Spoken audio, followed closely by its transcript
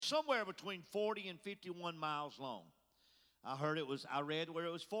somewhere between 40 and 51 miles long. I read where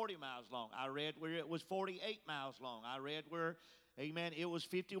it was 40 miles long. I read where it was 48 miles long. I read where, amen, it was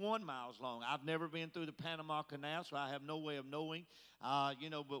 51 miles long. I've never been through the Panama Canal, so I have no way of knowing.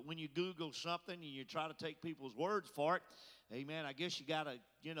 But when you Google something and you try to take people's words for it, amen, I guess you got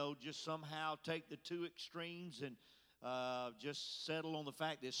to, just somehow take the two extremes and just settle on the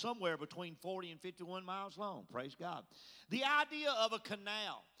fact that it's somewhere between 40 and 51 miles long. Praise God. The idea of a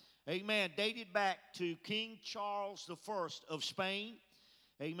canal, amen, dated back to King Charles I of Spain,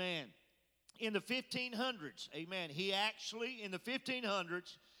 amen. In the 1500s, amen, he actually, in the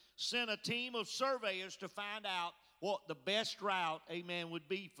 1500s, sent a team of surveyors to find out what the best route, amen, would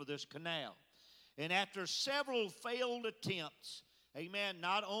be for this canal. And after several failed attempts, amen,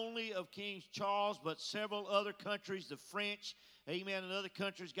 not only of King Charles, but several other countries, the French, amen, and other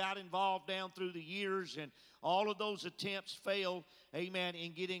countries got involved down through the years, and all of those attempts failed, amen,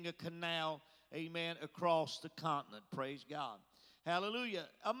 in getting a canal, amen, across the continent. Praise God. Hallelujah.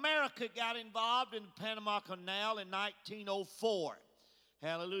 America got involved in the Panama Canal in 1904.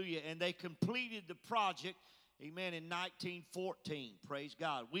 Hallelujah. And they completed the project, amen, in 1914. Praise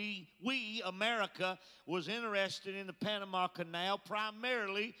God. We, America, was interested in the Panama Canal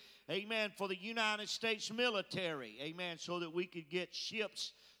primarily, amen, for the United States military, amen, so that we could get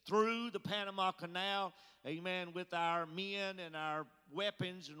ships through the Panama Canal, amen, with our men and our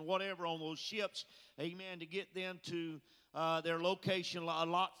weapons and whatever on those ships, amen, to get them to their location a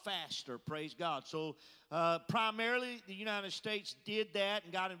lot faster, praise God. So primarily the United States did that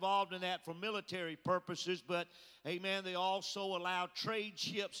and got involved in that for military purposes, but, amen, they also allowed trade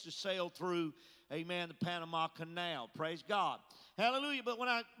ships to sail through, amen, the Panama Canal, praise God. Hallelujah. But when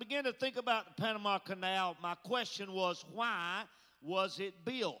I began to think about the Panama Canal, my question was, why was it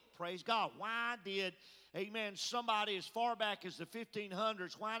built? Praise God. Why did, amen, somebody as far back as the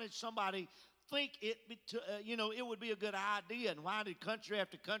 1500s, why did somebody think it would be a good idea? And why did country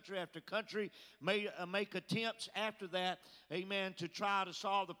after country after country make attempts after that, amen, to try to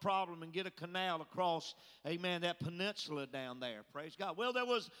solve the problem and get a canal across, amen, that peninsula down there? Praise God. Well,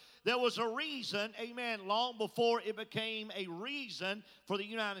 there was a reason, amen, long before it became a reason for the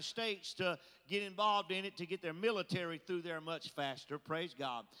United States to get involved in it, to get their military through there much faster. Praise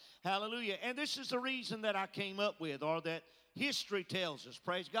God. Hallelujah. And this is the reason that I came up with, or that history tells us.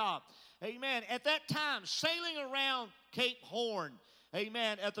 Praise God. Amen. At that time, sailing around Cape Horn,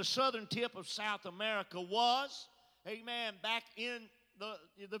 amen, at the southern tip of South America was, amen, back in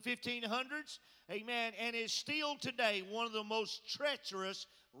the 1500s, amen, and is still today one of the most treacherous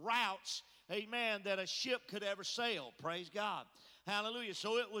routes, amen, that a ship could ever sail. Praise God. Hallelujah.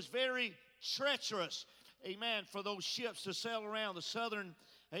 So it was very treacherous, amen, for those ships to sail around the southern,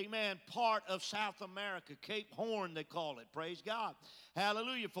 amen, part of South America. Cape Horn, they call it. Praise God.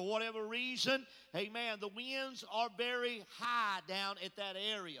 Hallelujah. For whatever reason, amen, the winds are very high down at that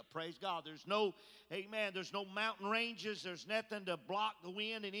area. Praise God. There's no mountain ranges. There's nothing to block the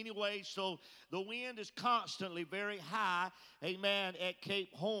wind in any way. So the wind is constantly very high, amen, at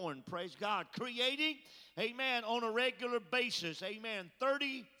Cape Horn. Praise God. Creating, amen, on a regular basis, amen,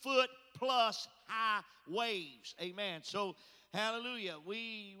 30-foot plus high waves. Amen. So, hallelujah.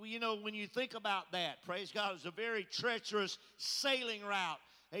 We when you think about that, praise God, it's a very treacherous sailing route,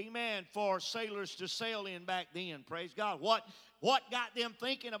 amen, for sailors to sail in back then. Praise God. What got them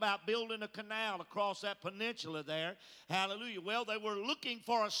thinking about building a canal across that peninsula there? Hallelujah. Well, they were looking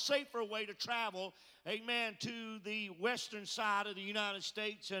for a safer way to travel, amen, to the western side of the United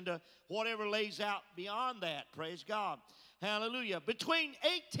States and whatever lays out beyond that. Praise God. Hallelujah. Between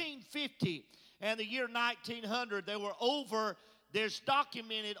 1850 and the year 1900, there's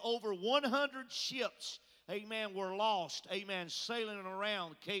documented over 100 ships, amen, were lost, amen, sailing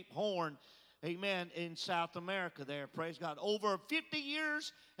around Cape Horn, amen, in South America there, praise God. Over 50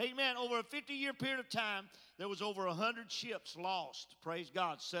 years, amen, over a 50-year period of time, there was over 100 ships lost, praise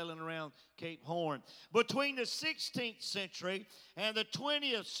God, sailing around Cape Horn. Between the 16th century and the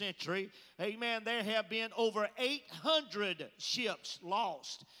 20th century, amen, there have been over 800 ships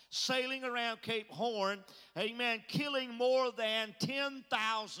lost, sailing around Cape Horn, amen, killing more than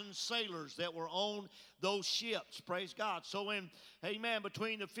 10,000 sailors that were on those ships, praise God. So amen,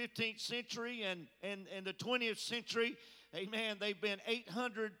 between the 15th century and the 20th century, amen, they've been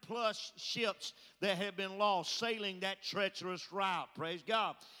 800 plus ships that have been lost sailing that treacherous route, praise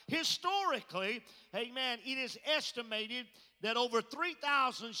God. Historically, amen, it is estimated that over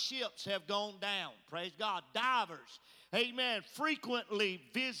 3,000 ships have gone down, praise God. Divers, amen, frequently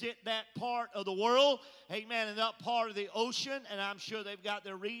visit that part of the world, amen, and that part of the ocean, and I'm sure they've got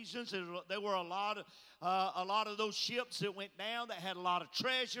their reasons. There were a lot a lot of those ships that went down that had a lot of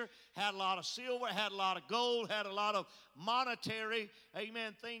treasure, had a lot of silver, had a lot of gold, had a lot of monetary,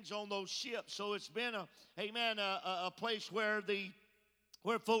 amen, things on those ships. So it's been a place where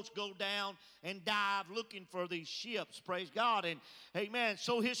folks go down and dive looking for these ships, praise God. And amen.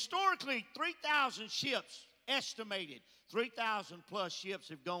 So historically, 3,000 ships estimated. 3,000 plus ships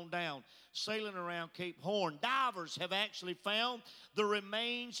have gone down sailing around Cape Horn. Divers have actually found the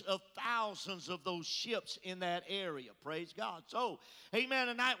remains of thousands of those ships in that area. Praise God. So, amen,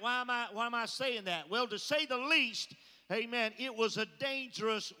 tonight, why am I saying that? Well, to say the least, amen, it was a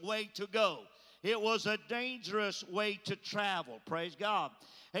dangerous way to go. It was a dangerous way to travel. Praise God.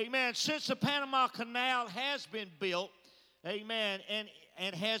 Amen. Since the Panama Canal has been built, amen, and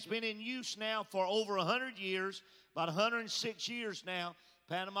has been in use now for over 100 years, about 106 years now,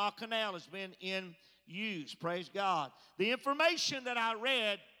 Panama Canal has been in use. Praise God. The information that I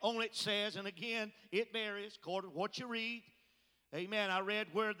read on it says, and again, it varies according to what you read. Amen. I read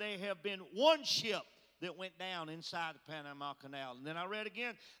where there have been one ship that went down inside the Panama Canal. And then I read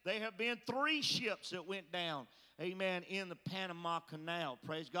again, there have been 3 ships that went down, amen, in the Panama Canal.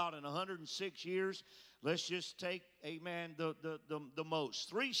 Praise God. In 106 years, let's just take, amen, the most.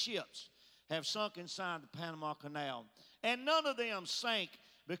 3 ships have sunk inside the Panama Canal. And none of them sank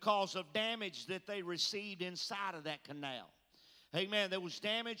because of damage that they received inside of that canal. Amen. There was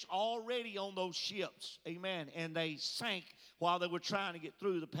damage already on those ships. Amen. And they sank while they were trying to get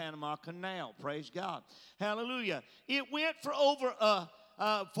through the Panama Canal. Praise God. Hallelujah. It went to over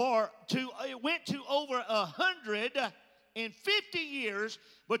 150 years.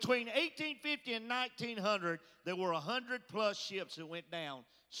 Between 1850 and 1900, there were 100 plus ships that went down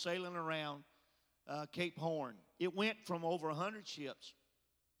sailing around Cape Horn. It went from over 100 ships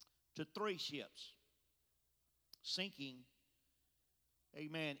to 3 ships sinking,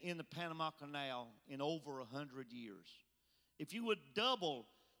 amen, in the Panama Canal in over 100 years. If you would double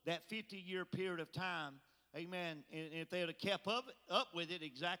that 50-year period of time, amen, and if they would have kept up with it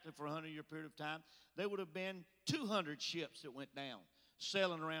exactly for a 100-year period of time, there would have been 200 ships that went down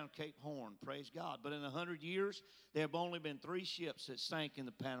sailing around Cape Horn, praise God. But in 100 years, there have only been 3 ships that sank in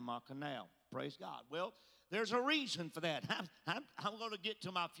the Panama Canal, praise God. Well, there's a reason for that. I'm going to get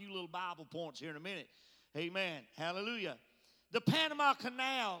to my few little Bible points here in a minute. Amen. Hallelujah. The Panama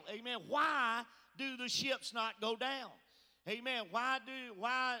Canal, amen, why do the ships not go down? Amen. Why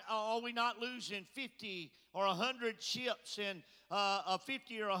are we not losing 50 or 100 ships in a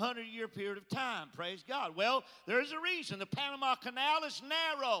 50 or 100-year period of time? Praise God. Well, there's a reason. The Panama Canal is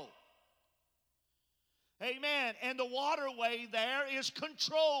narrow. Amen. And the waterway there is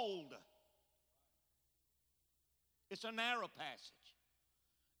controlled. It's a narrow passage.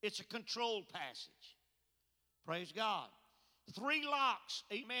 It's a controlled passage. Praise God. 3 locks,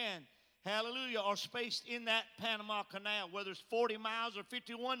 amen, hallelujah, are spaced in that Panama Canal. Whether it's 40 miles or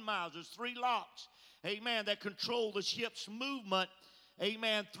 51 miles, there's 3 locks, amen, that control the ship's movement,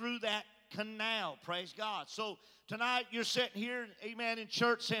 amen, through that canal. Praise God. So tonight you're sitting here, amen, in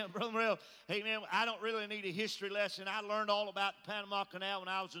church saying, Brother Morrell, amen, I don't really need a history lesson. I learned all about the Panama Canal when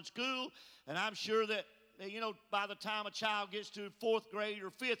I was in school, and I'm sure that, you know, by the time a child gets to 4th grade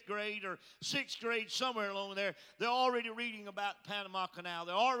or 5th grade or 6th grade, somewhere along there, they're already reading about the Panama Canal.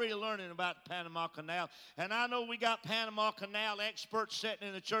 They're already learning about the Panama Canal. And I know we got Panama Canal experts sitting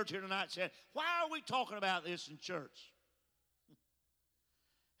in the church here tonight saying, why are we talking about this in church?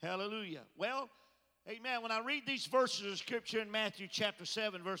 Hallelujah. Well, amen, when I read these verses of Scripture in Matthew chapter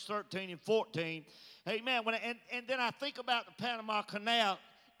 7, verse 13 and 14, amen, and then I think about the Panama Canal,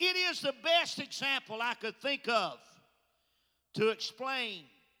 it is the best example I could think of to explain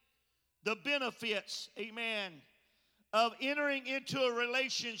the benefits, amen, of entering into a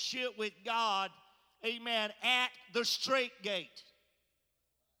relationship with God, amen, at the straight gate.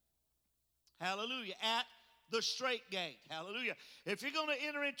 Hallelujah. At the straight gate. Hallelujah. If you're going to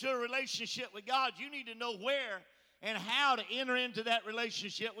enter into a relationship with God, you need to know where and how to enter into that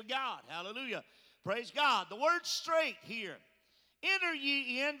relationship with God. Hallelujah. Praise God. The word straight here. Enter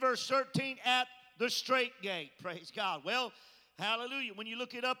ye in, verse 13, at the straight gate. Praise God. Well, hallelujah. When you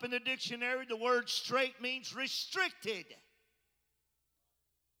look it up in the dictionary, the word straight means restricted.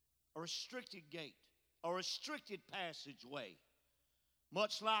 A restricted gate. A restricted passageway.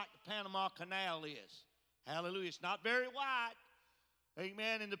 Much like the Panama Canal is. Hallelujah. It's not very wide.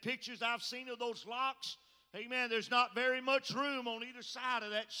 Amen. In the pictures I've seen of those locks, amen, there's not very much room on either side of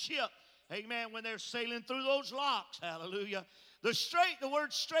that ship. Amen. When they're sailing through those locks. Hallelujah. The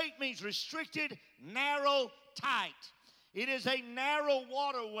word straight means restricted, narrow, tight. It is a narrow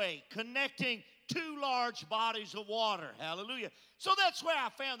waterway connecting two large bodies of water. Hallelujah. So that's where I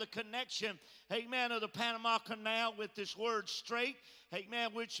found the connection, amen, of the Panama Canal with this word strait, amen,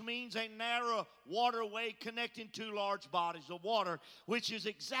 which means a narrow waterway connecting two large bodies of water, which is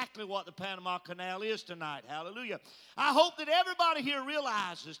exactly what the Panama Canal is tonight. Hallelujah. I hope that everybody here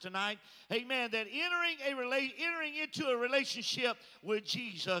realizes tonight, amen, that entering into a relationship with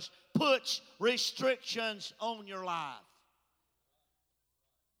Jesus puts restrictions on your life.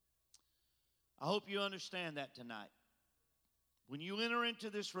 I hope you understand that tonight. When you enter into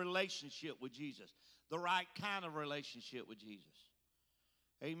this relationship with Jesus, the right kind of relationship with Jesus.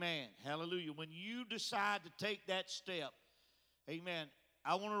 Amen. Hallelujah. When you decide to take that step, amen,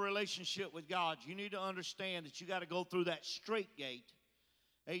 I want a relationship with God. You need to understand that you got to go through that straight gate,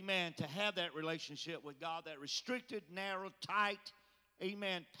 amen, to have that relationship with God, that restricted, narrow, tight,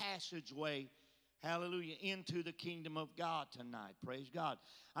 amen, passageway, hallelujah, into the kingdom of God tonight. Praise God.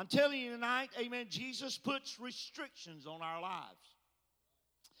 I'm telling you tonight, amen, Jesus puts restrictions on our lives.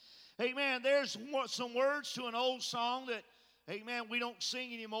 Amen. There's some words to an old song that, amen, we don't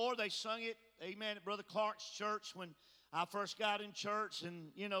sing anymore. They sung it, amen, at Brother Clark's church when I first got in church.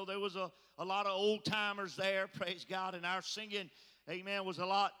 And, you know, there was a lot of old timers there, praise God. And our singing, amen, was a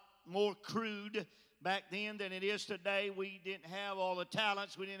lot more crude back then than it is today. We didn't have all the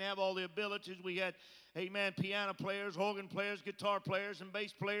talents. We didn't have all the abilities. We had, amen, piano players, organ players, guitar players, and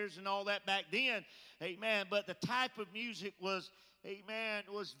bass players and all that back then. Amen. But the type of music was, amen,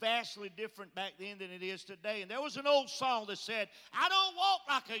 was vastly different back then than it is today. And there was an old song that said, I don't walk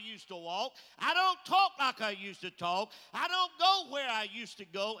like I used to walk. I don't talk like I used to talk. I don't go where I used to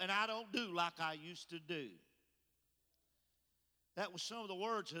go. And I don't do like I used to do. That was some of the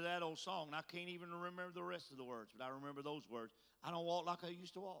words of that old song. And I can't even remember the rest of the words, but I remember those words. I don't walk like I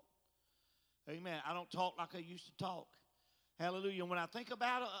used to walk. Amen. I don't talk like I used to talk. Hallelujah. When I think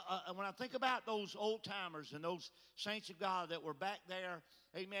about those old timers and those saints of God that were back there,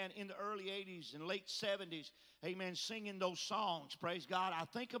 amen, in the early 80s and late 70s, amen, singing those songs, praise God, I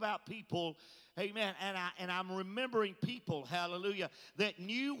think about people, amen, and I'm remembering people, hallelujah, that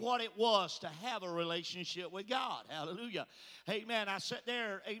knew what it was to have a relationship with God, hallelujah. Amen. I sat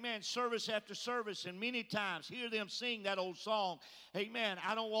there, amen, service after service, and many times hear them sing that old song, amen,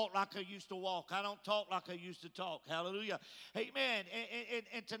 I don't walk like I used to walk. I don't talk like I used to talk, hallelujah. Amen.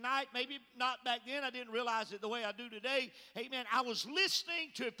 And tonight, maybe not back then, I didn't realize it the way I do today, amen, I was listening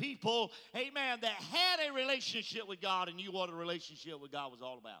to people, amen, that had a relationship with God and knew what a relationship with God was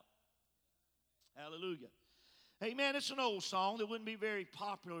all about. Hallelujah. Amen. It's an old song that wouldn't be very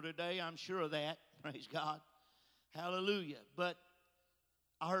popular today. I'm sure of that. Praise God. Hallelujah. But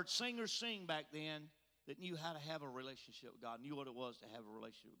I heard singers sing back then that knew how to have a relationship with God, knew what it was to have a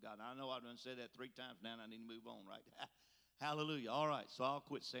relationship with God. Now, I know I've done said that 3 times now, and I need to move on, right? Hallelujah. All right, so I'll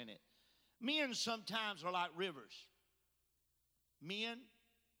quit saying it. Men sometimes are like rivers. Men,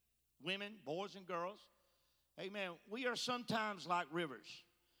 women, boys and girls, amen, we are sometimes like rivers.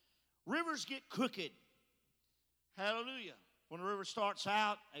 Rivers get crooked. Hallelujah. When a river starts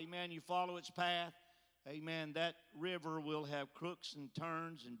out, amen, you follow its path. Amen, that river will have crooks and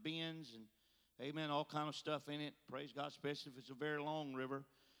turns and bends and, amen, all kind of stuff in it. Praise God, especially if it's a very long river.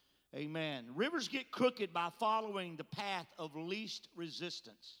 Amen. Rivers get crooked by following the path of least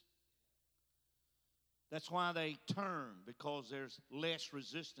resistance. That's why they turn, because there's less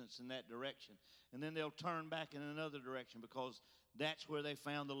resistance in that direction. And then they'll turn back in another direction because that's where they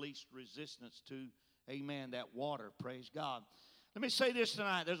found the least resistance to, amen, that water. Praise God. Let me say this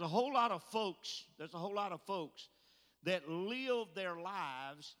tonight. There's a whole lot of folks that live their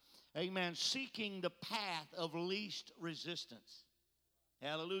lives, amen, seeking the path of least resistance.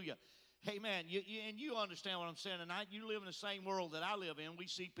 Hallelujah. Amen. And you understand what I'm saying tonight. You live in the same world that I live in. We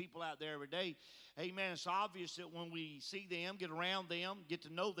see people out there every day. Amen. It's obvious that when we see them, get around them, get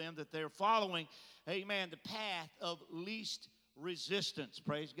to know them, that they're following, amen, the path of least resistance.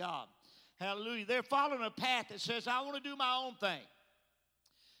 Praise God. Hallelujah. They're following a path that says, I want to do my own thing.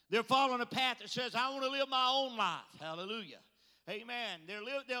 They're following a path that says, I want to live my own life. Hallelujah. Amen.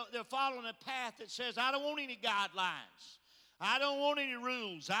 They're following a path that says, I don't want any guidelines. I don't want any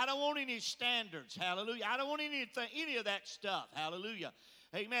rules. I don't want any standards. Hallelujah. I don't want any of that stuff. Hallelujah.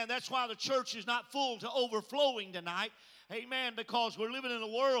 Amen. That's why the church is not full to overflowing tonight. Amen. Because we're living in a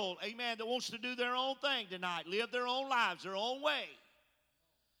world, amen, that wants to do their own thing tonight, live their own lives, their own way.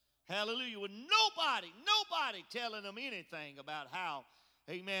 Hallelujah. With nobody telling them anything about how,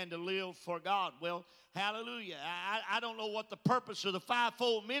 amen, to live for God. Well, hallelujah. I don't know what the purpose of the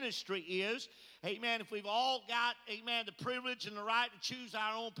fivefold ministry is. Amen. If we've all got, amen, the privilege and the right to choose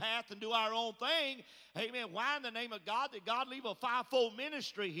our own path and do our own thing, amen, why in the name of God did God leave a fivefold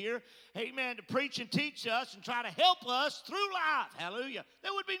ministry here, amen, to preach and teach us and try to help us through life? Hallelujah.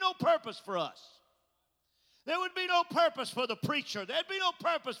 There would be no purpose for us. There would be no purpose for the preacher. There'd be no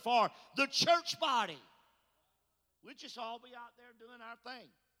purpose for the church body. We'd just all be out there doing our thing,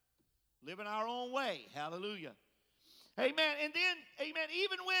 living our own way. Hallelujah. Amen. And then, amen,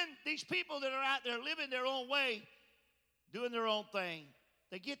 even when these people that are out there living their own way, doing their own thing,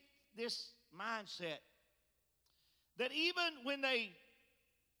 they get this mindset that even when they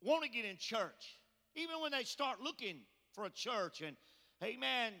want to get in church, even when they start looking for a church and,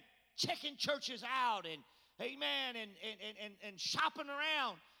 amen, checking churches out and, amen, and shopping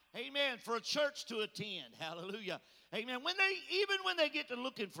around, amen, for a church to attend. Hallelujah. Amen. Even when they get to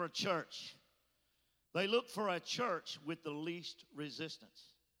looking for a church, they look for a church with the least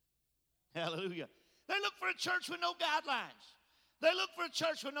resistance. Hallelujah. They look for a church with no guidelines. They look for a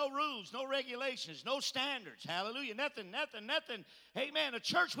church with no rules, no regulations, no standards. Hallelujah. Nothing. Amen. A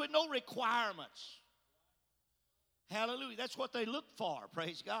church with no requirements. Hallelujah. That's what they look for.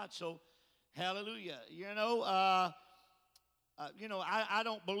 Praise God. So, hallelujah. I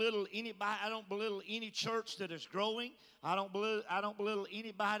don't belittle anybody. I don't belittle any church that is growing. I don't belittle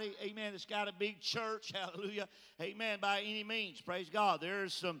anybody, amen, that's got a big church, hallelujah, amen, by any means. Praise God.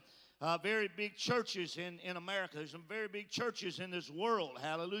 There's some very big churches in America. There's some very big churches in this world,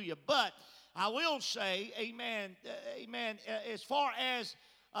 hallelujah. But I will say, amen, as far as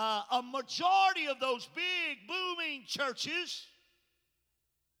a majority of those big, booming churches,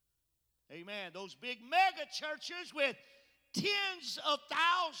 amen, those big mega churches with tens of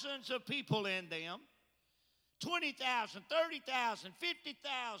thousands of people in them, 20,000, 30,000,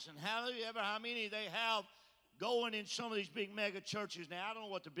 50,000, hallelujah, ever how many they have going in some of these big mega churches. Now, I don't know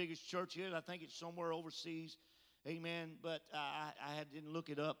what the biggest church is. I think it's somewhere overseas, amen, but I didn't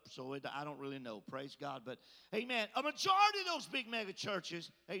look it up, so I don't really know, praise God. But, amen, a majority of those big mega churches,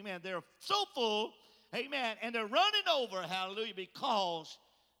 amen, they're so full, amen, and they're running over, hallelujah, because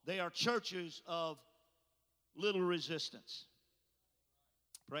they are churches of little resistance.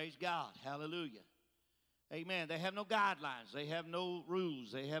 Praise God. Hallelujah. Amen. They have no guidelines. They have no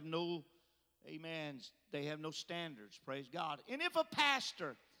rules. They have no, amen, they have no standards. Praise God. And if a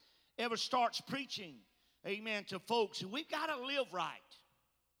pastor ever starts preaching, amen, to folks, we've got to live right.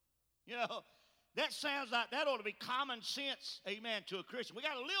 You know, that sounds like that ought to be common sense, amen, to a Christian. We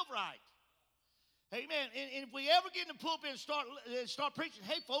got to live right. Amen. And if we ever get in the pulpit and start preaching,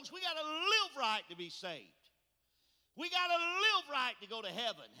 hey, folks, we got to live right to be saved. We got to live right to go to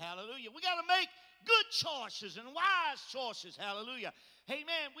heaven. Hallelujah. We got to make good choices and wise choices. Hallelujah.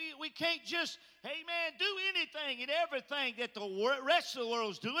 Amen. We can't just, amen, do anything and everything that the rest of the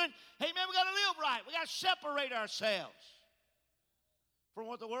world's doing. Amen. We got to live right. We got to separate ourselves from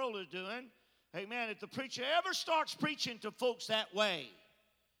what the world is doing. Amen. If the preacher ever starts preaching to folks that way,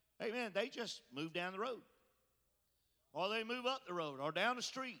 amen, they just move down the road. Or they move up the road or down the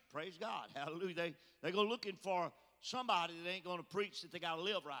street. Praise God. Hallelujah. They go looking for somebody that ain't going to preach that they got to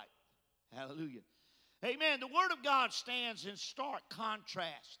live right. Hallelujah. Amen. The Word of God stands in stark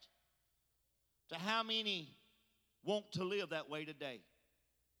contrast to how many want to live that way today.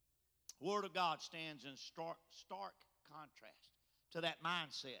 The Word of God stands in stark contrast to that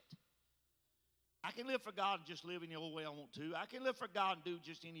mindset. I can live for God and just live in the old way I want to. I can live for God and do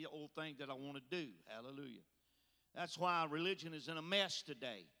just any old thing that I want to do. Hallelujah. That's why religion is in a mess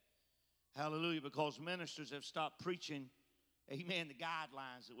today. Hallelujah, because ministers have stopped preaching, amen, the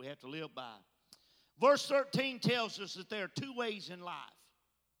guidelines that we have to live by. Verse 13 tells us that there are two ways in life.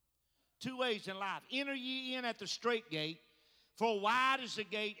 Two ways in life. Enter ye in at the straight gate, for wide is the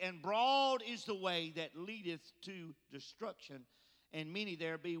gate, and broad is the way that leadeth to destruction, and many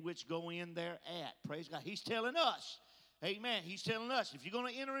there be which go in thereat. Praise God. He's telling us, amen, he's telling us, if you're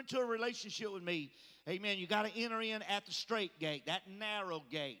going to enter into a relationship with me, amen, you got to enter in at the straight gate, that narrow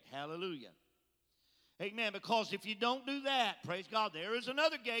gate. Hallelujah. Amen, because if you don't do that, praise God, there is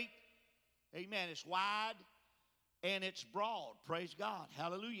another gate. Amen, it's wide and it's broad. Praise God.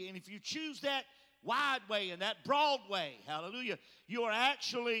 Hallelujah. And if you choose that wide way and that broad way, hallelujah, you are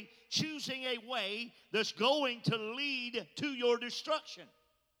actually choosing a way that's going to lead to your destruction.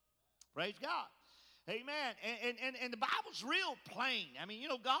 Praise God. Amen. And the Bible's real plain. I mean,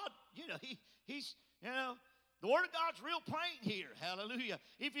 God, He's, the Word of God's real plain here. Hallelujah.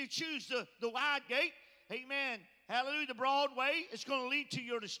 If you choose the wide gate, amen, hallelujah, the broad way, it's going to lead to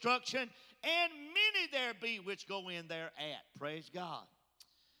your destruction. And many there be which go in thereat. Praise God.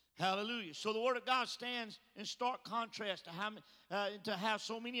 Hallelujah. So the Word of God stands in stark contrast to how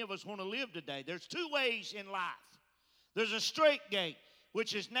so many of us want to live today. There's two ways in life. There's a straight gate,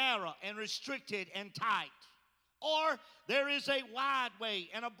 which is narrow and restricted and tight. Or there is a wide way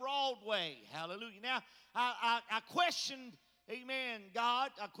and a broad way. Hallelujah. Now, I questioned, amen,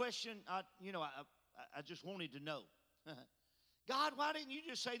 God. I just wanted to know. God, why didn't you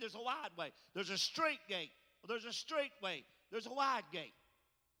just say there's a wide way? There's a straight gate. Well, there's a straight way. There's a wide gate.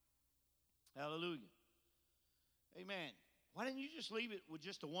 Hallelujah. Amen. Why didn't you just leave it with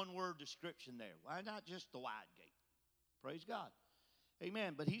just a one-word description there? Why not just the wide gate? Praise God.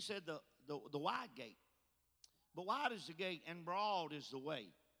 Amen. But he said the wide gate. But wide is the gate and broad is the way.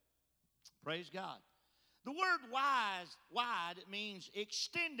 Praise God. The word wide means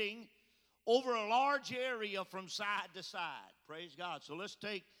extending over a large area from side to side. Praise God. So let's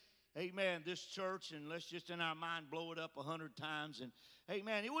take, amen, this church and let's just in our mind blow it up 100 times. And,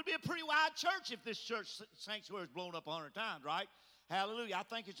 amen, it would be a pretty wide church if this church sanctuary is blown up 100 times, right? Hallelujah. I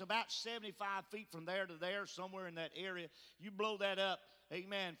think it's about 75 feet from there to there, somewhere in that area. You blow that up,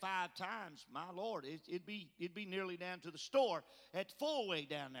 amen, 5 times, my Lord, it'd be nearly down to the store at full way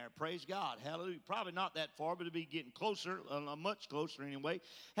down there. Praise God. Hallelujah. Probably not that far, but it'd be getting closer, much closer anyway.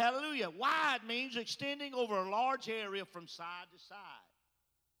 Hallelujah. Wide means extending over a large area from side to side.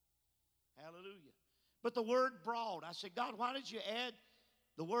 Hallelujah. But the word broad, I said, God, why did you add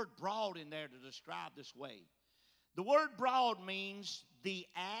the word broad in there to describe this way? The word broad means the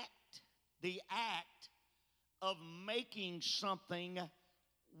act of making something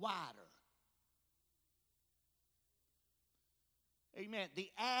wider. Amen. The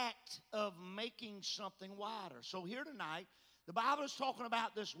act of making something wider. So here tonight, the Bible is talking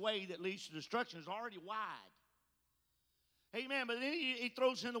about this way that leads to destruction is already wide. Amen. But then he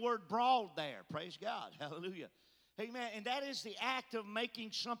throws in the word broad there. Praise God. Hallelujah. Amen. And that is the act of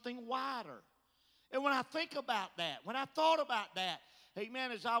making something wider. And when I think about that, when I thought about that,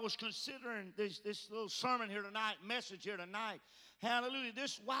 amen, as I was considering this little sermon here tonight, message here tonight, hallelujah,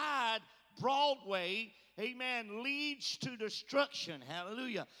 this wide, broad way, amen, leads to destruction,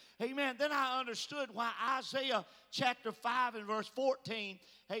 hallelujah, amen. Then I understood why Isaiah chapter 5 and verse 14,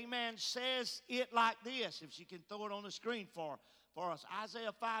 amen, says it like this. If she can throw it on the screen for us.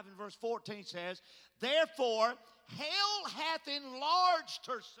 Isaiah 5 and verse 14 says, therefore, hell hath enlarged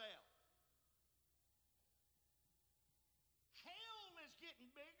herself.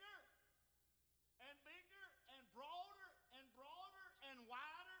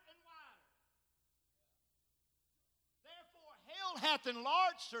 Hath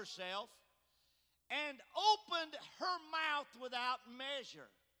enlarged herself and opened her mouth without measure,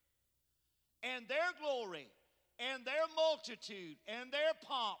 and their glory and their multitude and their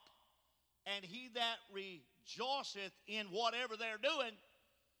pomp, and he that rejoiceth in whatever they're doing,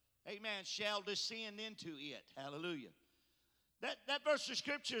 amen, shall descend into it. Hallelujah. That verse of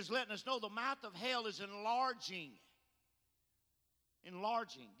scripture is letting us know the mouth of hell is enlarging,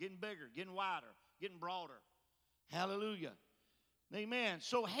 getting bigger, getting wider, getting broader. Hallelujah. Amen.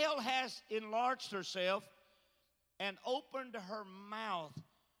 So hell has enlarged herself and opened her mouth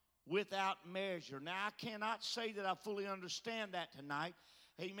without measure. Now, I cannot say that I fully understand that tonight.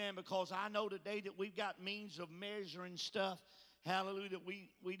 Amen. Because I know today that we've got means of measuring stuff. Hallelujah, that we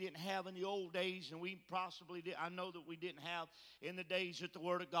didn't have in the old days, and we possibly did. I know that we didn't have in the days that the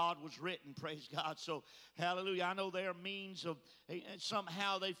Word of God was written, praise God. So, hallelujah, I know there are means of,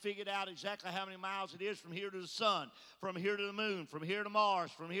 somehow they figured out exactly how many miles it is from here to the sun, from here to the moon, from here to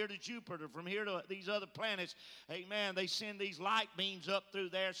Mars, from here to Jupiter, from here to these other planets. Amen, they send these light beams up through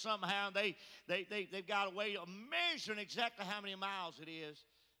there. Somehow they've got a way of measuring exactly how many miles it is.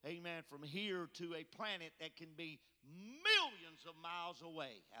 Amen, from here to a planet that can be millions of miles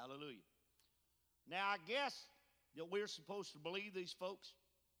away. Hallelujah. Now, I guess that we're supposed to believe these folks,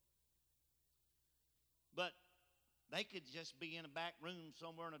 but they could just be in a back room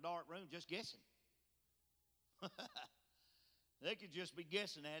somewhere in a dark room just guessing. They could just be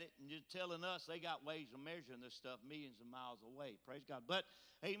guessing at it and just telling us they got ways of measuring this stuff millions of miles away. Praise God. But,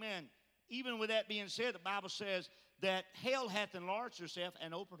 amen, even with that being said, the Bible says that hell hath enlarged herself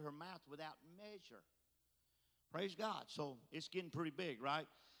and opened her mouth without measure. Praise God. So it's getting pretty big, right?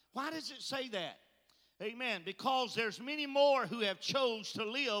 Why does it say that? Amen. Because there's many more who have chose to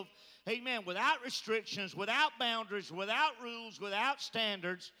live, amen, without restrictions, without boundaries, without rules, without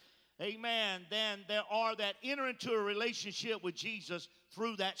standards, amen, than there are that enter into a relationship with Jesus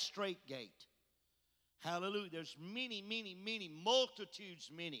through that straight gate. Hallelujah. There's many, multitudes,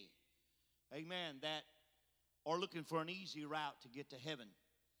 amen, that are looking for an easy route to get to heaven.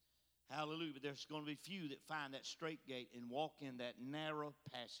 Hallelujah. But there's going to be few that find that straight gate and walk in that narrow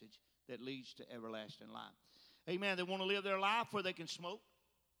passage that leads to everlasting life. Amen. They want to live their life where they can smoke.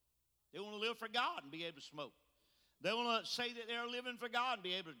 They want to live for God and be able to smoke. They want to say that they're living for God and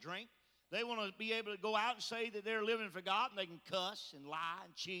be able to drink. They want to be able to go out and say that they're living for God, and they can cuss and lie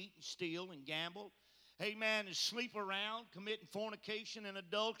and cheat and steal and gamble. Amen. And sleep around, committing fornication and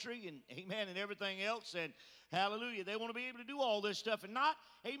adultery and amen and everything else. And hallelujah. They want to be able to do all this stuff and not,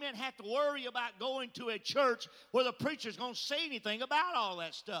 amen, have to worry about going to a church where the preacher's going to say anything about all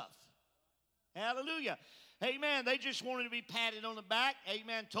that stuff. Hallelujah. Amen. They just wanted to be patted on the back.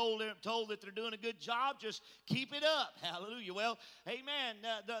 Amen. Told that they're doing a good job. Just keep it up. Hallelujah. Well, amen.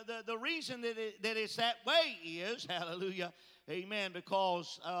 The reason that it's that way is, hallelujah, amen,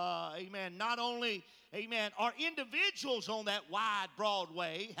 because, amen, not only, amen, are individuals on that wide, broad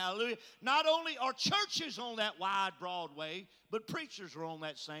way, hallelujah, not only are churches on that wide, broad way, but preachers are on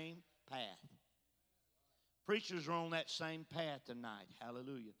that same path. Preachers are on that same path tonight.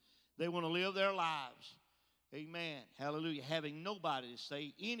 Hallelujah. They want to live their lives. Amen. Hallelujah. Having nobody to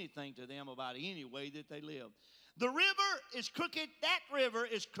say anything to them about any way that they live. The river is crooked. That river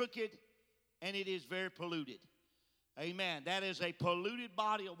is crooked, and it is very polluted. Amen. That is a polluted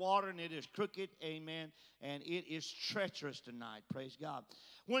body of water, and it is crooked. Amen. And it is treacherous tonight. Praise God.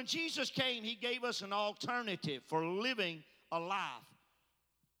 When Jesus came, he gave us an alternative for living a life.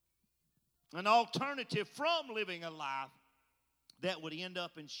 An alternative from living a life that would end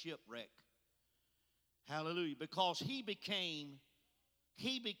up in shipwreck. Hallelujah. Because he became,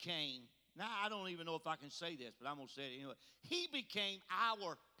 now I don't even know if I can say this, but I'm going to say it anyway. He became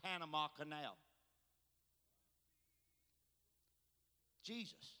our Panama Canal.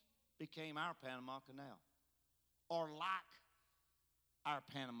 Jesus became our Panama Canal. Or like our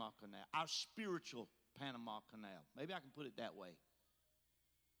Panama Canal. Our spiritual Panama Canal. Maybe I can put it that way.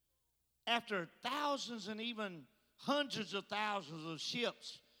 After thousands and even hundreds of thousands of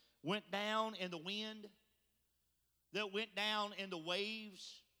ships went down in the wind, that went down in the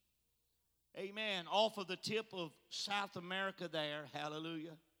waves, amen, off of the tip of South America there,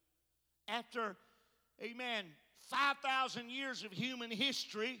 hallelujah. After, amen, 5,000 years of human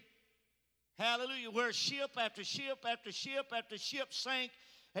history, hallelujah, where ship after ship after ship after ship sank,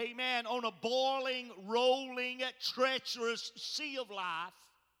 amen, on a boiling, rolling, treacherous sea of life,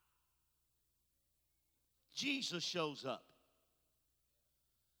 Jesus shows up.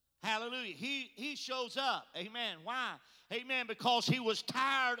 Hallelujah. He shows up. Amen. Why? Amen. Because he was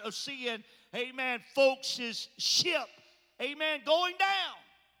tired of seeing, amen, folks' ship, amen, going down.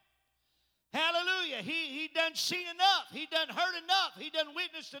 Hallelujah. He done seen enough. He done heard enough. He done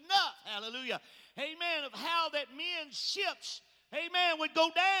witnessed enough. Hallelujah. Amen. Of how that men's ships, amen, would go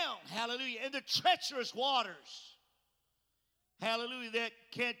down. Hallelujah. In the treacherous waters. Hallelujah. That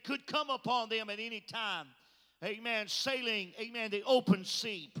could come upon them at any time. Amen. Sailing, amen, the open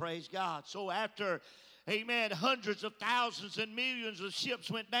sea. Praise God. So after, amen, hundreds of thousands and millions of ships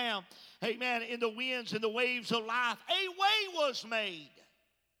went down, amen, in the winds and the waves of life, a way was made.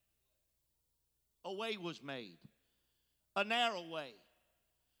 A way was made. A narrow way.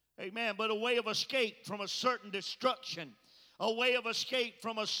 Amen. But a way of escape from a certain destruction. A way of escape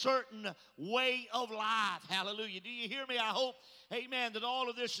from a certain way of life. Hallelujah. Do you hear me? I hope, amen, that all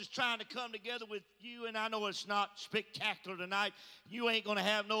of this is trying to come together with you. And I know it's not spectacular tonight. You ain't going to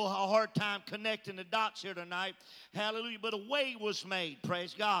have no hard time connecting the dots here tonight. Hallelujah. But a way was made.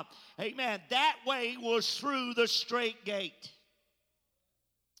 Praise God. Amen. That way was through the straight gate.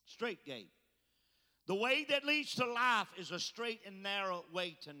 Straight gate. The way that leads to life is a straight and narrow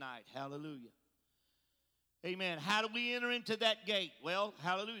way tonight. Hallelujah. Amen. How do we enter into that gate? Well,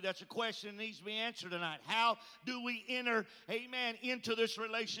 hallelujah. That's a question that needs to be answered tonight. How do we enter, amen, into this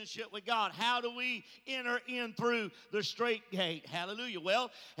relationship with God? How do we enter in through the straight gate? Hallelujah. Well,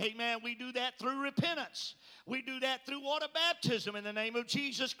 amen, we do that through repentance. We do that through water baptism in the name of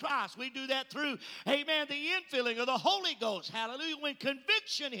Jesus Christ. We do that through, amen, the infilling of the Holy Ghost. Hallelujah. When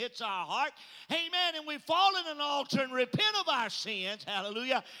conviction hits our heart, amen, and we fall in an altar and repent of our sins,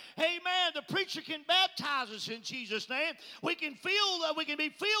 hallelujah, amen, the preacher can baptize us in Jesus' name. We can be filled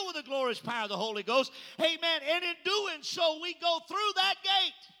with the glorious power of the Holy Ghost, amen, and in doing so, we go through that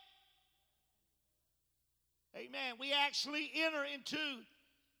gate. Amen. We actually enter into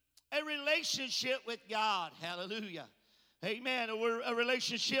a relationship with God. Hallelujah. Amen. A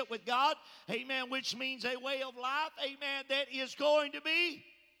relationship with God. Amen. Which means a way of life. Amen. That is going to be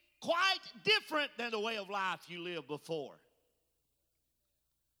quite different than the way of life you lived before.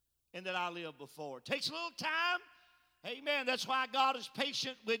 And that I lived before. It takes a little time. Amen. That's why God is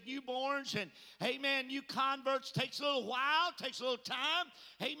patient with newborns and, amen, new converts. Takes a little while, takes a little time,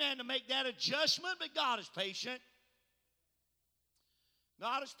 amen, to make that adjustment, but God is patient.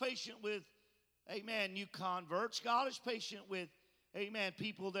 God is patient with, amen, new converts. God is patient with, amen,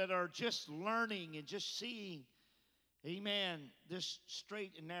 people that are just learning and just seeing, amen, this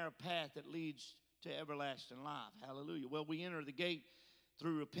straight and narrow path that leads to everlasting life. Hallelujah. Well, we enter the gate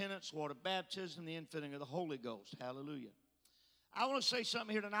through repentance, water baptism, the infilling of the Holy Ghost. Hallelujah. I want to say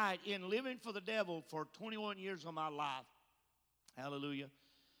something here tonight. In living for the devil for 21 years of my life, hallelujah,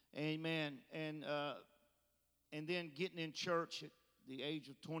 amen, and then getting in church at the age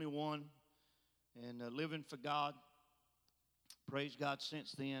of 21 and living for God, praise God,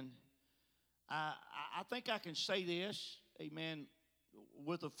 since then, I think I can say this, amen,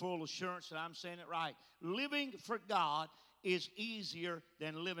 with a full assurance that I'm saying it right. Living for God is easier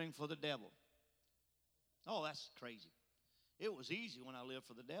than living for the devil. Oh, that's crazy. It was easy when I lived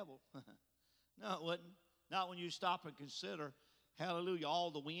for the devil. No, it wasn't. Not when you stop and consider, hallelujah, all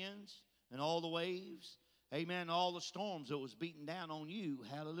the winds and all the waves, amen, all the storms that was beating down on you,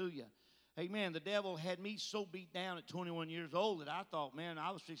 hallelujah. Amen. The devil had me so beat down at 21 years old that I thought, man,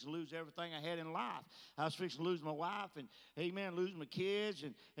 I was fixing to lose everything I had in life. I was fixing to lose my wife and, amen, lose my kids.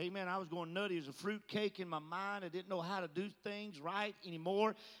 And, amen, I was going nutty as a fruitcake in my mind. I didn't know how to do things right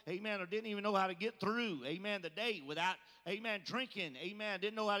anymore. Amen. I didn't even know how to get through, amen, the day without, amen, drinking. Amen.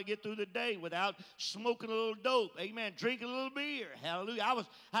 Didn't know how to get through the day without smoking a little dope. Amen. Drinking a little beer. Hallelujah. I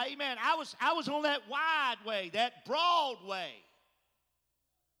was on that wide way, that broad way.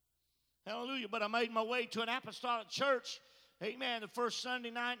 Hallelujah. But I made my way to an apostolic church. Amen. The first Sunday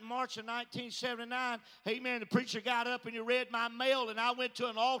night in March of 1979. Amen. The preacher got up and he read my mail, and I went to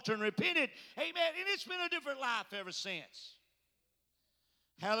an altar and repented. Amen. And it's been a different life ever since.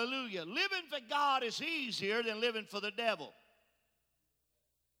 Hallelujah. Living for God is easier than living for the devil.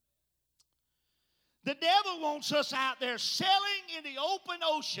 The devil wants us out there sailing in the open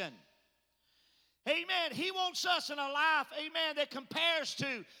ocean. Amen. He wants us in a life, amen, that compares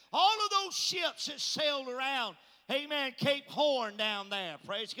to all of those ships that sailed around, amen, Cape Horn down there.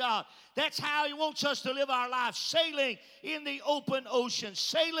 Praise God. That's how he wants us to live our life, sailing in the open ocean,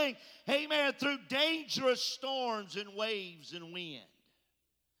 sailing, amen, through dangerous storms and waves and wind.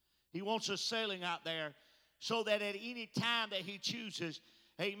 He wants us sailing out there so that at any time that he chooses,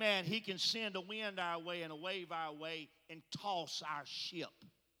 amen, he can send a wind our way and a wave our way and toss our ship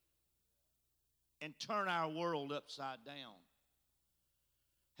and turn our world upside down.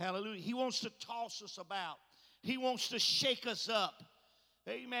 Hallelujah. He wants to toss us about. He wants to shake us up.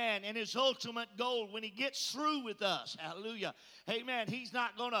 Amen. And his ultimate goal when he gets through with us, hallelujah, amen, he's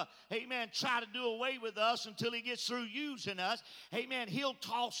not going to, amen, try to do away with us until he gets through using us. Amen. He'll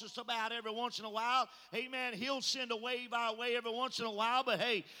toss us about every once in a while. Amen. He'll send a wave our way every once in a while. But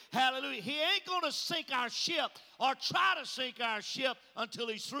hey, hallelujah, he ain't going to sink our ship or try to sink our ship until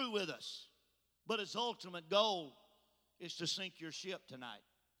he's through with us. But his ultimate goal is to sink your ship tonight.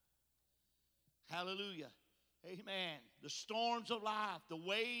 Hallelujah. Amen. The storms of life, the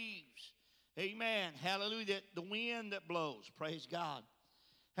waves. Amen. Hallelujah. The wind that blows. Praise God.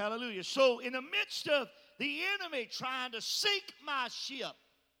 Hallelujah. So in the midst of the enemy trying to sink my ship,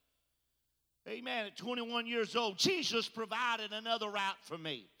 amen, at 21 years old, Jesus provided another route for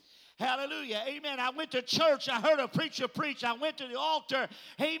me. Hallelujah. Amen. I went to church. I heard a preacher preach. I went to the altar.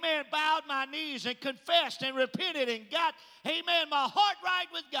 Amen. Bowed my knees and confessed and repented and got, amen, my heart right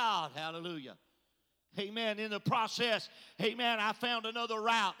with God. Hallelujah. Amen. In the process, amen, I found another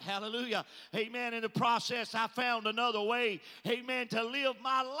route. Hallelujah. Amen. In the process, I found another way, amen, to live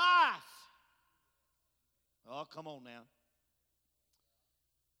my life. Oh, come on now.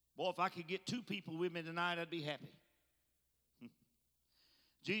 Boy, if I could get 2 people with me tonight, I'd be happy.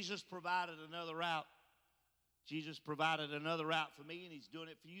 Jesus provided another route. Jesus provided another route for me, and he's doing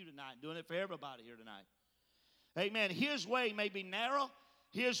it for you tonight, doing it for everybody here tonight. Amen. His way may be narrow.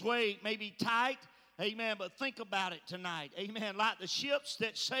 His way may be tight. Amen. But think about it tonight. Amen. Like the ships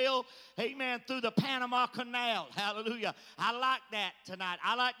that sail, amen, through the Panama Canal. Hallelujah. I like that tonight.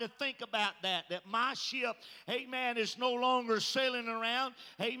 I like to think about that my ship, amen, is no longer sailing around,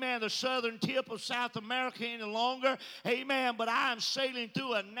 amen, the southern tip of South America any longer. Amen. But I am sailing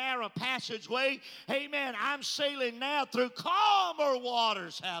through a narrow passageway. Amen. I'm sailing now through calmer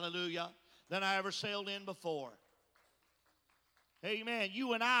waters, hallelujah, than I ever sailed in before. Amen.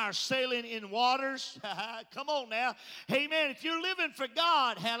 You and I are sailing in waters. Come on now. Amen. If you're living for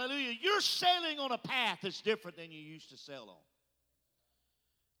God, hallelujah, you're sailing on a path that's different than you used to sail on.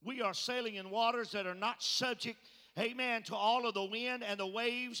 We are sailing in waters that are not subject, amen, to all of the wind and the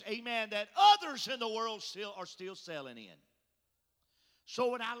waves, amen, that others in the world are still sailing in.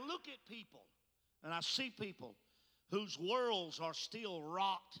 So when I look at people and I see people whose worlds are still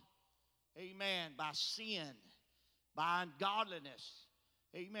rocked, amen, by sin, by ungodliness,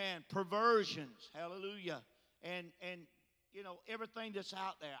 amen, perversions, hallelujah, and everything that's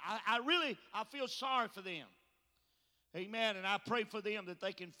out there. I feel sorry for them. Amen. And I pray for them that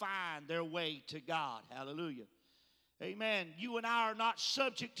they can find their way to God. Hallelujah. Amen. You and I are not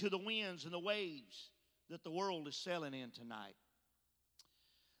subject to the winds and the waves that the world is sailing in tonight.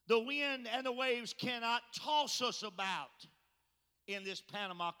 The wind and the waves cannot toss us about in this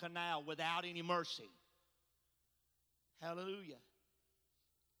Panama Canal without any mercy. Hallelujah.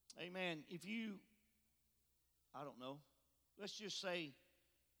 Amen. If you, I don't know, let's just say,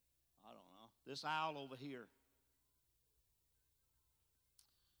 this aisle over here.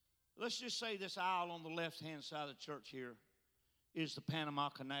 Let's just say this aisle on the left-hand side of the church here is the Panama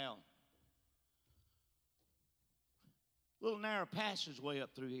Canal. Little narrow passageway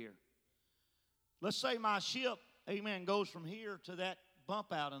up through here. Let's say my ship, amen, goes from here to that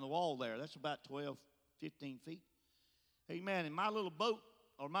bump out in the wall there. That's about 12, 15 feet. Amen. And my little boat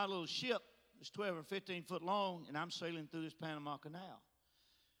or my little ship is 12 or 15 foot long, and I'm sailing through this Panama Canal.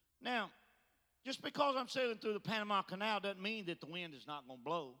 Now, just because I'm sailing through the Panama Canal doesn't mean that the wind is not going to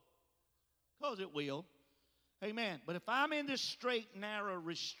blow, because it will. Amen. But if I'm in this straight, narrow,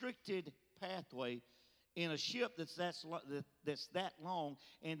 restricted pathway in a ship that's that long,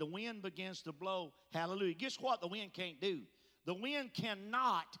 and the wind begins to blow, hallelujah, guess what the wind can't do? The wind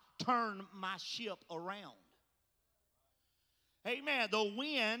cannot turn my ship around. Amen. The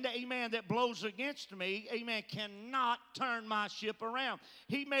wind, amen, that blows against me, amen, cannot turn my ship around.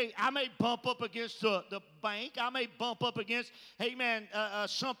 I may bump up against the bank. I may bump up against, amen,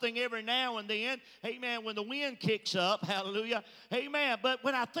 something every now and then, amen, when the wind kicks up, hallelujah, amen. But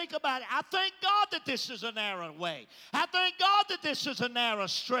when I think about it, I thank God that this is a narrow way. I thank God that this is a narrow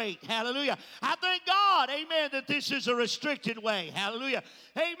straight, hallelujah. I thank God, amen, that this is a restricted way, hallelujah,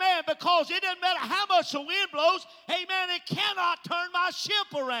 amen, because it doesn't matter how much the wind blows, amen, it cannot turn my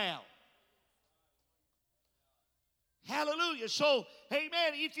ship around. Hallelujah. So,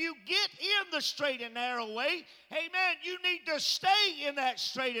 amen, if you get in the straight and narrow way, amen, you need to stay in that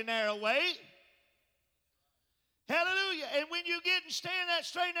straight and narrow way. Hallelujah. And when you get and stay in that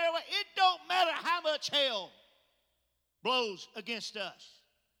straight and narrow way, it don't matter how much hell blows against us.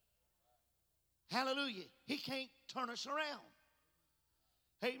 Hallelujah. He can't turn us around.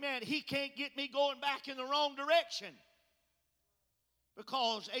 Amen. He can't get me going back in the wrong direction.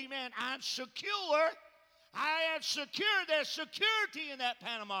 Because, amen, I'm secure. I am secure. There's security in that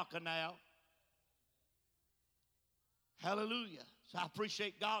Panama Canal. Hallelujah. So I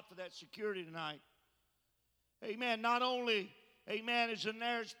appreciate God for that security tonight. Amen. Not only, amen, is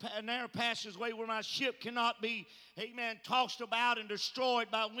a narrow passageway where my ship cannot be, amen, tossed about and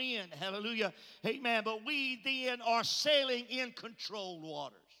destroyed by wind. Hallelujah. Amen. But we then are sailing in controlled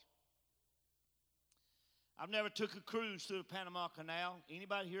waters. I've never took a cruise through the Panama Canal.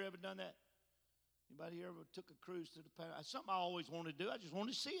 Anybody here ever done that? Anybody here ever took a cruise through the Panama? It's something I always wanted to do. I just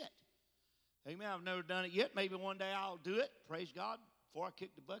wanted to see it. Amen. I've never done it yet. Maybe one day I'll do it. Praise God. Before I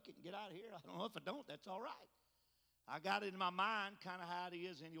kick the bucket and get out of here. I don't know if I don't. That's all right. I got it in my mind kind of how it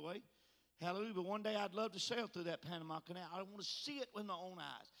is anyway. Hallelujah. But one day I'd love to sail through that Panama Canal. I want to see it with my own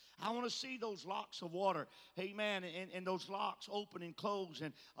eyes. I want to see those locks of water, amen, and those locks open and close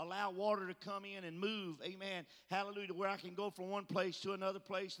and allow water to come in and move, amen, hallelujah, to where I can go from one place to another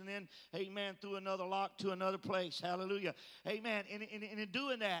place and then, amen, through another lock to another place, hallelujah, amen. And in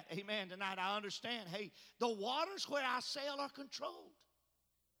doing that, amen, tonight I understand, hey, the waters where I sail are controlled.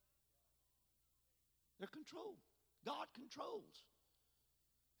 They're controlled. God controls.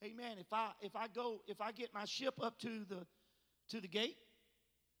 Amen. If I get my ship up to the gate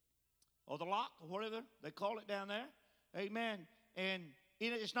or the lock or whatever they call it down there, amen, and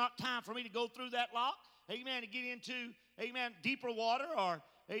it's not time for me to go through that lock, amen, to get into, amen, deeper water or,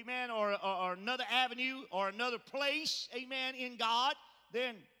 amen, or another avenue or another place, amen, in God,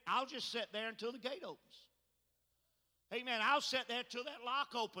 then I'll just sit there until the gate opens. Amen. I'll sit there till that lock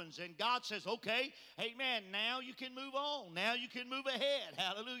opens and God says, okay, amen, now you can move on. Now you can move ahead.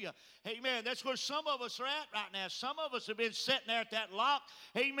 Hallelujah. Amen. That's where some of us are at right now. Some of us have been sitting there at that lock,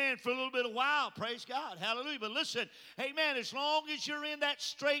 amen, for a little bit of while. Praise God. Hallelujah. But listen, amen, as long as you're in that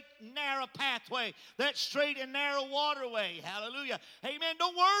straight, narrow pathway, that straight and narrow waterway, hallelujah, amen,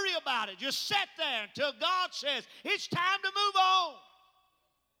 don't worry about it. Just sit there until God says it's time to move on.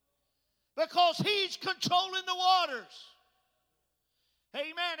 Because He's controlling the waters.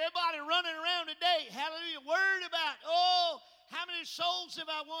 Amen. Everybody running around today, hallelujah, worried about, oh, how many souls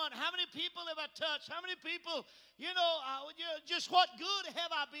have I won? How many people have I touched? How many people, just what good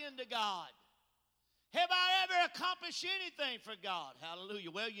have I been to God? Have I ever accomplished anything for God?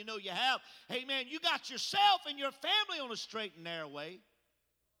 Hallelujah. Well, you know you have. Amen. You got yourself and your family on a straight and narrow way.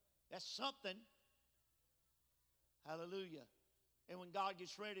 That's something. Hallelujah. And when God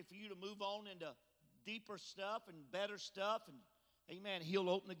gets ready for you to move on into deeper stuff and better stuff, and amen, He'll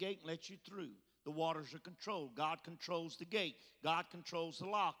open the gate and let you through. The waters are controlled. God controls the gate. God controls the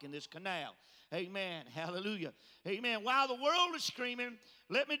lock in this canal. Amen. Hallelujah. Amen. While the world is screaming,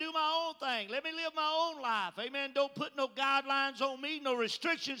 let me do my own thing. Let me live my own life. Amen. Don't put no guidelines on me, no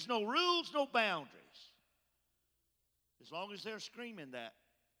restrictions, no rules, no boundaries. As long as they're screaming that.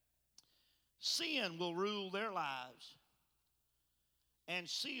 Sin will rule their lives. And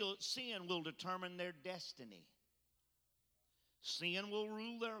sin will determine their destiny. Sin will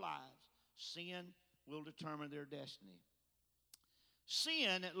rule their lives. Sin will determine their destiny.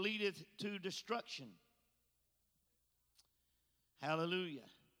 Sin leadeth to destruction. Hallelujah.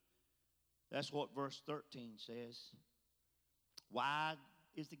 That's what verse 13 says. Wide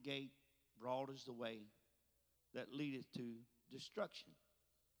is the gate, broad is the way that leadeth to destruction.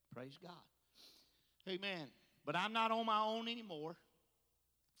 Praise God. Amen. But I'm not on my own anymore.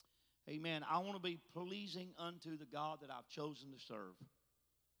 Amen. I want to be pleasing unto the God that I've chosen to serve.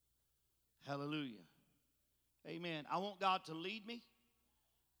 Hallelujah. Amen. I want God to lead me.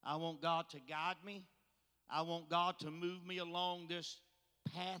 I want God to guide me. I want God to move me along this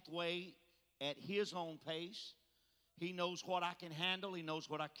pathway at His own pace. He knows what I can handle. He knows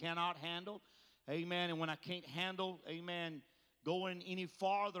what I cannot handle. Amen. And when I can't handle, amen, going any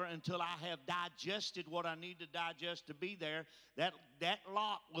farther until I have digested what I need to digest to be there, that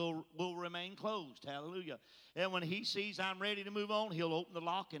lock will remain closed. Hallelujah. And when He sees I'm ready to move on, He'll open the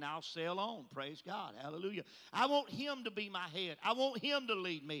lock and I'll sail on. Praise God. Hallelujah. I want Him to be my head. I want Him to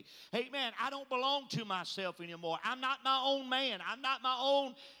lead me. Amen. I don't belong to myself anymore. I'm not my own man. I'm not my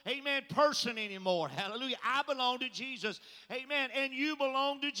own, amen, person anymore. Hallelujah. I belong to Jesus. Amen. And you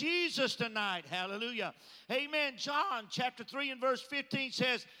belong to Jesus tonight. Hallelujah. Amen. John chapter 3 and verse 15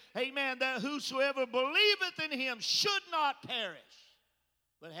 says, amen, that whosoever believeth in Him should not perish,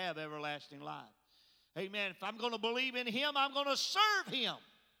 but have everlasting life. Amen. If I'm going to believe in Him, I'm going to serve Him.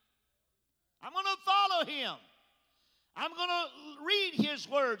 I'm going to follow Him. I'm going to read His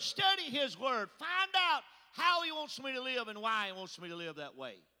Word, study His Word, find out how He wants me to live and why He wants me to live that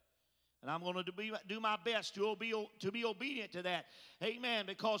way. And I'm going to do my best to be obedient to that. Amen.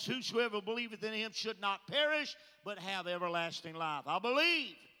 Because whosoever believeth in Him should not perish, but have everlasting life. I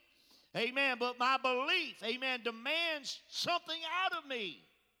believe. Amen. But my belief, amen, demands something out of me.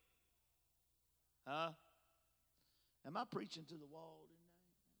 Am I preaching to the wall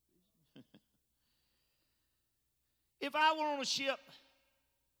tonight? If I were on a ship,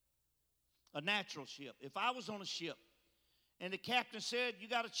 a natural ship, if I was on a ship, and the captain said, you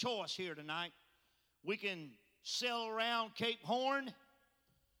got a choice here tonight. We can sail around Cape Horn,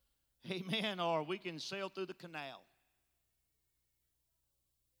 amen, or we can sail through the canal.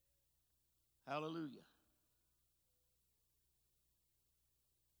 Hallelujah.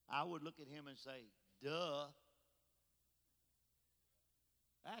 I would look at him and say, duh.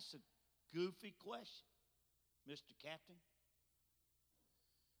 That's a goofy question, Mr. Captain.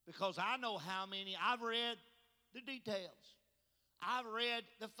 Because I know how many, I've read the details. I've read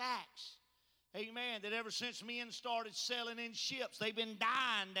the facts. Amen. That ever since men started sailing in ships, they've been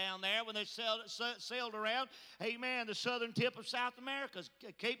dying down there when they sailed around. Amen. The southern tip of South America,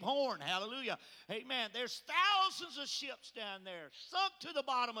 Cape Horn. Hallelujah. Amen. There's thousands of ships down there sunk to the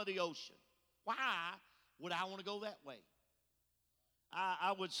bottom of the ocean. Why would I want to go that way?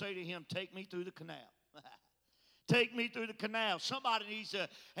 I would say to him, take me through the canal. Take me through the canal. Somebody needs to,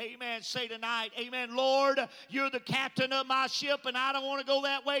 amen, say tonight, amen, Lord, you're the captain of my ship and I don't want to go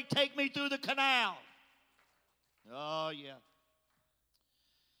that way. Take me through the canal. Oh, yeah.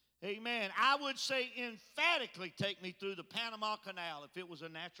 Amen. I would say emphatically take me through the Panama Canal. If it was a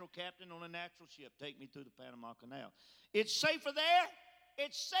natural captain on a natural ship, take me through the Panama Canal. It's safer there.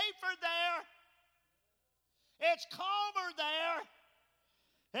 It's safer there. It's calmer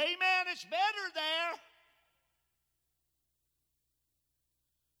there. Amen. It's better there.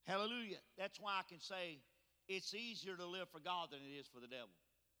 Hallelujah. That's why I can say it's easier to live for God than it is for the devil.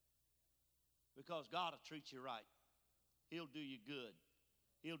 Because God will treat you right. He'll do you good.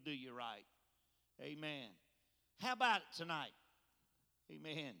 He'll do you right. Amen. How about it tonight?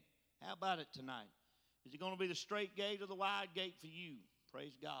 Amen. How about it tonight? Is it going to be the straight gate or the wide gate for you?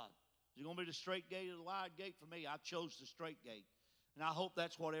 Praise God. Is it going to be the straight gate or the wide gate for me? I chose the straight gate. And I hope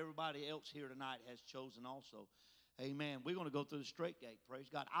that's what everybody else here tonight has chosen also. Amen. We're going to go through the straight gate. Praise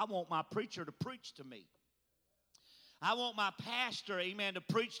God. I want my preacher to preach to me. I want my pastor, amen, to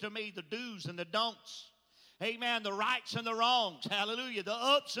preach to me the do's and the don'ts. Amen. The rights and the wrongs. Hallelujah. The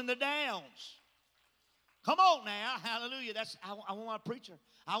ups and the downs. Come on now. Hallelujah. I want my preacher.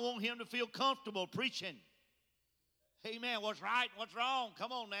 I want him to feel comfortable preaching. Amen. What's right and what's wrong?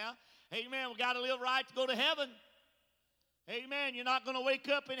 Come on now. Amen. We got to live right to go to heaven. Amen. You're not going to wake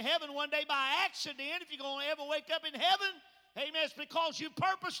up in heaven one day by accident. If you're going to ever wake up in heaven, amen, it's because you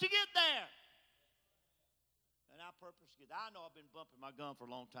purpose to get there. And I purpose to get there. I know I've been bumping my gun for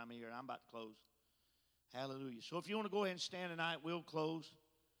a long time here, and I'm about to close. Hallelujah. So if you want to go ahead and stand tonight, we'll close.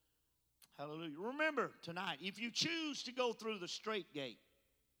 Hallelujah. Remember tonight, if you choose to go through the straight gate,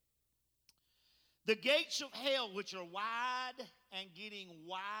 the gates of hell, which are wide and getting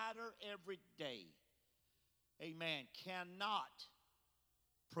wider every day, amen, cannot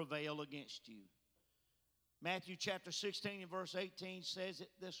prevail against you. Matthew chapter 16 and verse 18 says it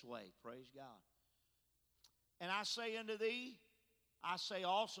this way. Praise God. And I say unto thee, I say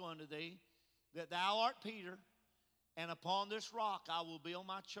also unto thee, that thou art Peter, and upon this rock I will build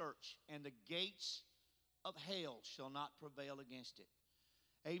my church, and the gates of hell shall not prevail against it.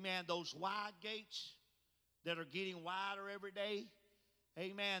 Amen. Those wide gates that are getting wider every day,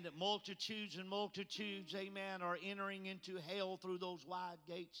 amen, that multitudes and multitudes, amen, are entering into hell through those wide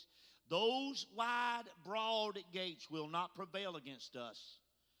gates. Those wide, broad gates will not prevail against us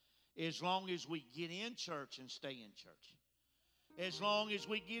as long as we get in church and stay in church. As long as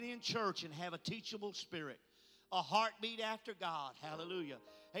we get in church and have a teachable spirit, a heartbeat after God. Hallelujah.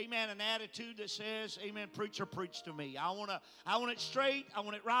 Amen. An attitude that says, amen, preacher, preach to me. I want it straight. I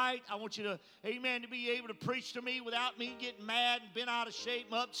want it right. I want you to, amen, to be able to preach to me without me getting mad and bent out of shape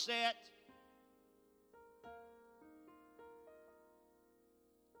and upset.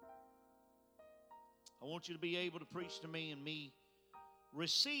 I want you to be able to preach to me and me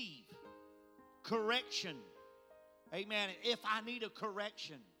receive correction. Amen. If I need a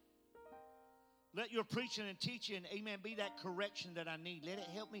correction, let your preaching and teaching, amen, be that correction that I need. Let it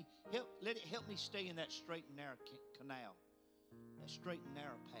help me stay in that straight and narrow canal, that straight and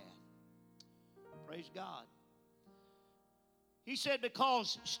narrow path. Praise God. He said,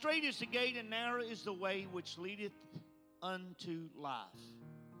 because straight is the gate and narrow is the way which leadeth unto life.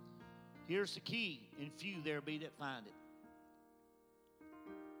 Here's the key, and few there be that find it.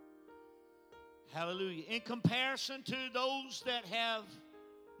 Hallelujah. In comparison to those that have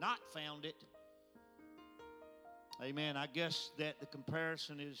not found it, amen, I guess that the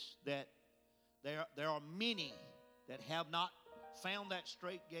comparison is that there are many that have not found that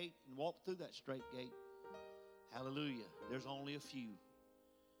straight gate and walked through that straight gate. Hallelujah. There's only a few.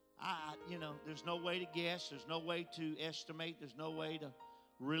 There's no way to guess. There's no way to estimate. There's no way to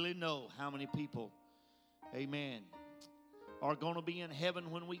really know how many people, amen, are going to be in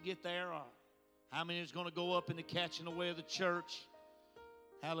heaven when we get there, or how many is going to go up in the catching away of the church.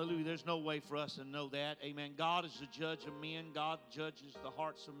 Hallelujah. There's no way for us to know that. Amen. God is the judge of men. God judges the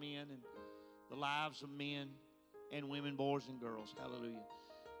hearts of men and the lives of men and women, boys and girls. Hallelujah.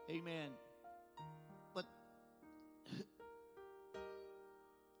 Amen. But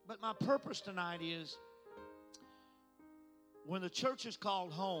my purpose tonight is, when the church is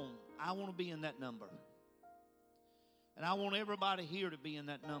called home, I want to be in that number. And I want everybody here to be in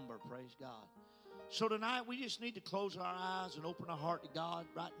that number. Praise God. So tonight we just need to close our eyes and open our heart to God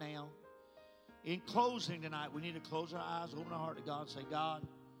right now. In closing tonight, we need to close our eyes, open our heart to God, and say, God,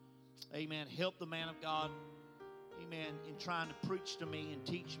 amen, help the man of God, amen, in trying to preach to me and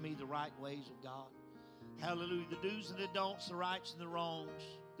teach me the right ways of God. Hallelujah. The do's and the don'ts, the rights and the wrongs,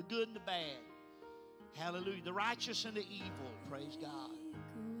 the good and the bad. Hallelujah. The righteous and the evil. Praise God.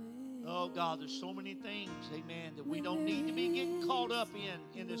 Oh, God, there's so many things, amen, that we don't need to be getting caught up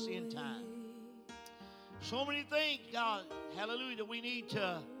in this end time. So many things, God, hallelujah, that we need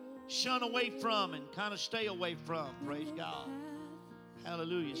to shun away from and kind of stay away from. Praise God.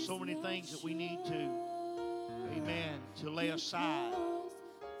 Hallelujah. So many things that we need to, amen, to lay aside.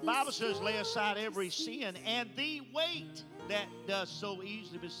 The Bible says, lay aside every sin and the weight that does so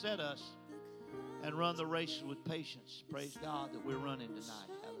easily beset us, and run the race with patience. Praise God that we're running tonight.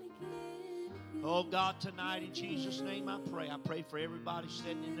 Hallelujah. Oh, God, tonight in Jesus' name I pray. I pray for everybody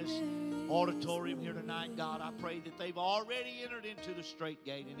sitting in this auditorium here tonight. God, I pray that they've already entered into the straight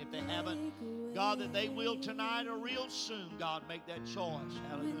gate. And if they haven't, God, that they will tonight or real soon, God, make that choice.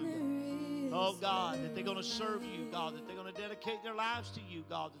 Hallelujah. Oh, God, that they're going to serve you, God, that they're going to dedicate their lives to you,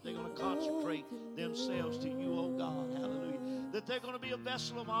 God, that they're going to consecrate themselves to you, oh, God. Hallelujah. That they're going to be a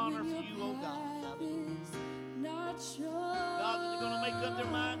vessel of honor for you, oh, God. Hallelujah. God, that they're going to make up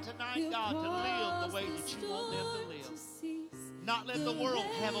their mind tonight, God, to live the way that you want them to live. Not let the world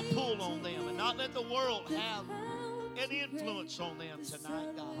have a pull on them, and not let the world have an influence on them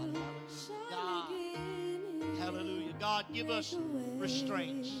tonight, God. God, hallelujah. God, give us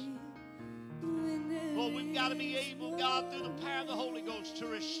restraints. Lord, we've got to be able, God, through the power of the Holy Ghost, to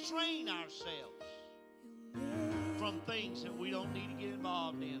restrain ourselves from things that we don't need to get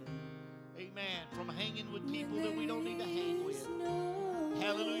involved in. Amen. From hanging with people that we don't need to hang with.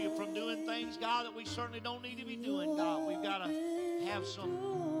 Hallelujah. From doing things, God, that we certainly don't need to be doing, God. We've got to have some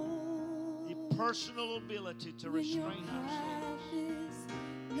personal ability to restrain ourselves.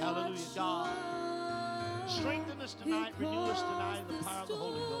 Hallelujah, God. Strengthen us tonight, renew us tonight in the power of the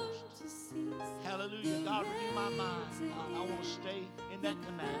Holy Ghost. Hallelujah, God, renew my mind. God, I want to stay in that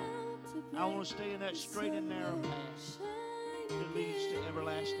canal. I want to stay in that straight and narrow path that leads to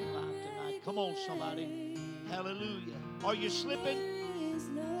everlasting life tonight. Come on, somebody. Hallelujah. Are you slipping?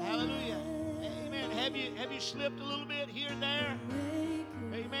 Hallelujah. Amen. Have you slipped a little bit here and there?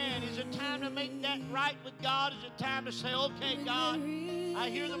 Amen. Is it time to make that right with God? Is it time to say, okay, God, I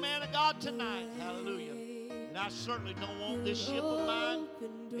hear the man of God tonight. Hallelujah. And I certainly don't want this ship of mine,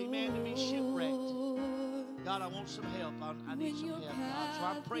 amen, to be shipwrecked. God, I want some help. I need some help, God. So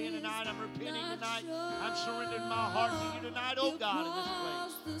I'm praying tonight. I'm repenting tonight. I'm surrendering my heart to you tonight, oh God, in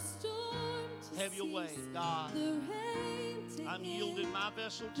this place. Have your way, God. I'm yielding my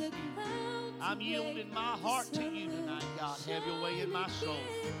vessel to you. I'm yielding my heart to you tonight, God. Have your way in my soul.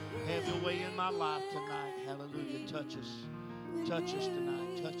 Have your way in my life tonight. Hallelujah. Touch us. Touch us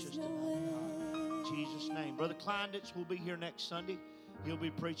tonight. Touch us tonight, God. In Jesus' name. Brother Kleinditz will be here next Sunday. He'll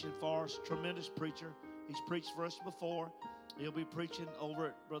be preaching for us. Tremendous preacher. He's preached for us before. He'll be preaching over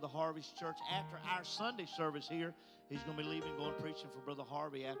at Brother Harvey's church after our Sunday service here. He's going to be leaving, going preaching for Brother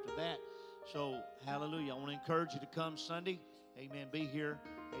Harvey after that. So, hallelujah. I want to encourage you to come Sunday. Amen. Be here.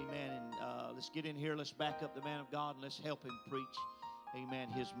 Amen. And let's get in here. Let's back up the man of God and let's help him preach. Amen.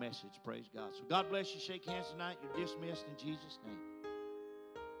 His message. Praise God. So God bless you. Shake hands tonight. You're dismissed in Jesus' name.